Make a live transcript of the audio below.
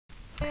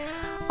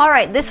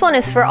Alright, this one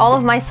is for all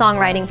of my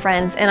songwriting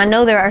friends, and I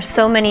know there are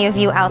so many of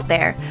you out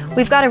there.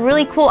 We've got a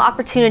really cool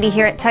opportunity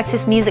here at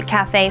Texas Music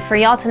Cafe for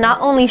y'all to not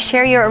only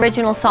share your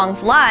original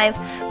songs live,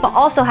 but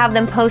also have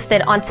them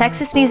posted on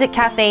Texas Music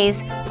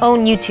Cafe's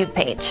own YouTube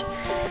page.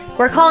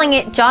 We're calling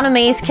it Jonna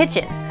Mae's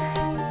Kitchen.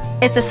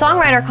 It's a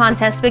songwriter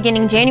contest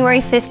beginning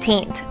January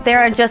 15th. There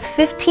are just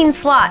 15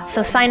 slots,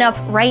 so sign up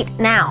right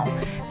now.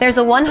 There's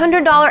a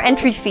 $100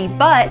 entry fee,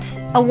 but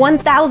a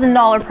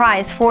 $1,000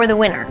 prize for the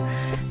winner.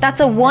 That's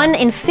a 1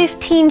 in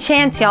 15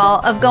 chance,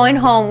 y'all, of going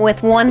home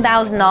with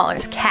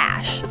 $1,000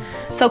 cash.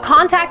 So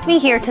contact me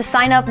here to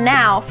sign up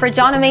now for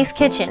Jonna Mae's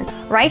Kitchen,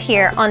 right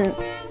here on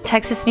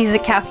Texas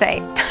Music Cafe.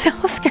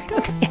 I'm scared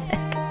of the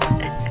end.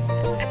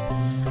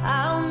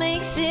 I'll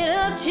mix it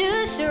up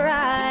just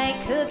right,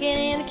 cooking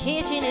in the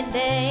kitchen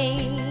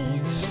today.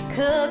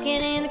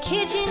 Cooking in the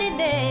kitchen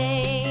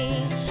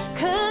today.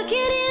 Cooking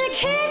in the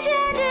kitchen.